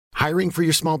Hiring for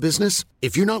your small business?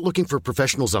 If you're not looking for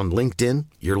professionals on LinkedIn,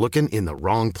 you're looking in the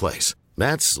wrong place.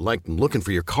 That's like looking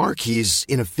for your car keys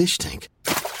in a fish tank.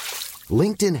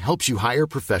 LinkedIn helps you hire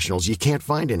professionals you can't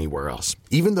find anywhere else,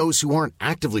 even those who aren't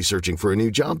actively searching for a new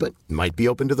job but might be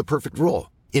open to the perfect role.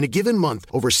 In a given month,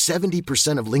 over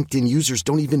 70% of LinkedIn users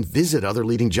don't even visit other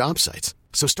leading job sites.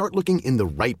 So start looking in the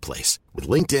right place. With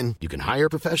LinkedIn, you can hire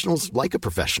professionals like a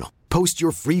professional. Post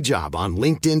your free job on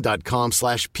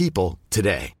linkedin.com/people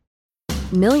today.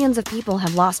 Millions of people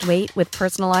have lost weight with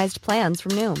personalized plans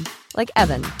from Noom. Like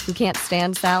Evan, who can't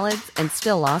stand salads and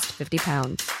still lost 50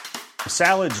 pounds.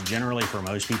 Salads generally for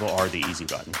most people are the easy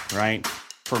button, right?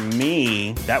 For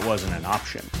me, that wasn't an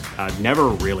option. I never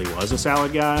really was a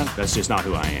salad guy. That's just not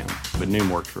who I am. But Noom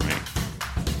worked for me.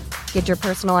 Get your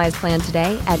personalized plan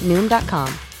today at Noom.com.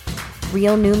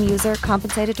 Real Noom user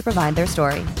compensated to provide their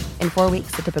story. In 4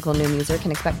 weeks, the typical Noom user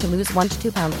can expect to lose 1 to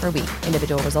 2 pounds per week.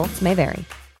 Individual results may vary.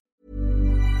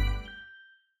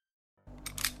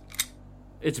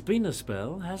 It's been a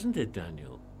spell, hasn't it,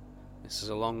 Daniel? This is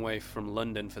a long way from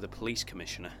London for the police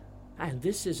commissioner. And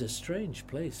this is a strange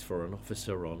place for an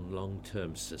officer on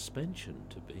long-term suspension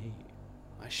to be.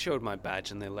 I showed my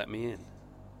badge and they let me in.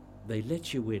 They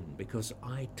let you in because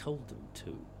I told them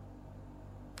to.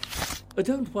 But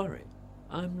don't worry,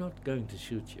 I'm not going to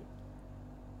shoot you.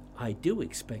 I do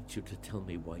expect you to tell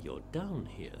me why you're down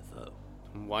here, though.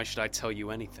 And why should I tell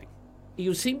you anything?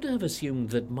 You seem to have assumed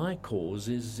that my cause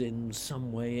is in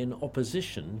some way in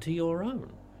opposition to your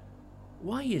own.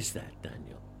 Why is that,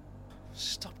 Daniel?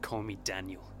 Stop calling me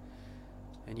Daniel.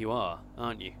 And you are,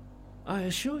 aren't you? I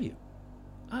assure you,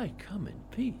 I come in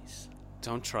peace.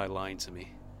 Don't try lying to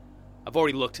me. I've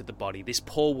already looked at the body. This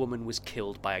poor woman was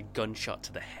killed by a gunshot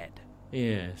to the head.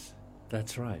 Yes,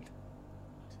 that's right.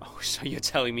 Oh, so you're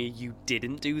telling me you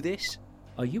didn't do this?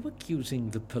 Are you accusing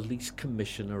the police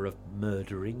commissioner of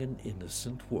murdering an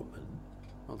innocent woman?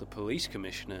 Well, the police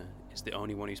commissioner is the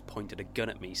only one who's pointed a gun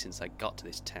at me since I got to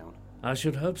this town. I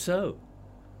should hope so.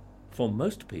 For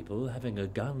most people, having a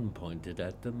gun pointed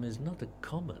at them is not a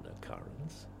common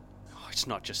occurrence. Oh, it's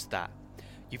not just that.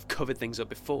 You've covered things up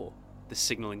before. The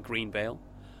signal in Greenvale.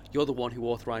 You're the one who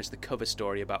authorised the cover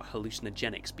story about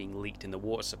hallucinogenics being leaked in the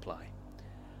water supply.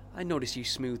 I noticed you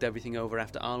smoothed everything over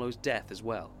after Arlo's death as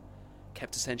well.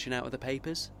 Kept attention out of the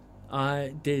papers?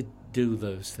 I did do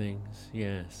those things,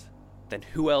 yes. Then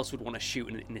who else would want to shoot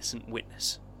an innocent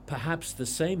witness? Perhaps the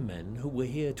same men who were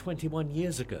here 21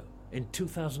 years ago, in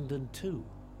 2002.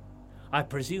 I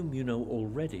presume you know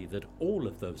already that all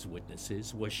of those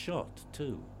witnesses were shot,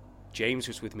 too. James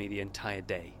was with me the entire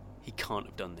day. He can't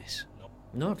have done this.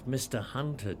 Not Mr.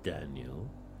 Hunter,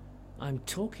 Daniel. I'm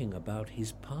talking about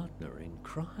his partner in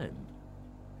crime.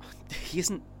 He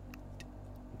isn't...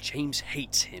 James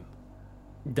hates him.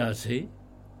 Does he?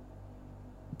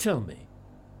 Tell me,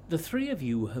 the three of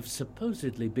you have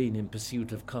supposedly been in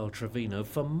pursuit of Carl Trevino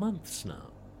for months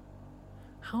now.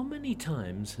 How many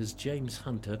times has James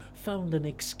Hunter found an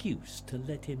excuse to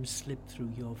let him slip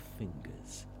through your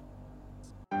fingers?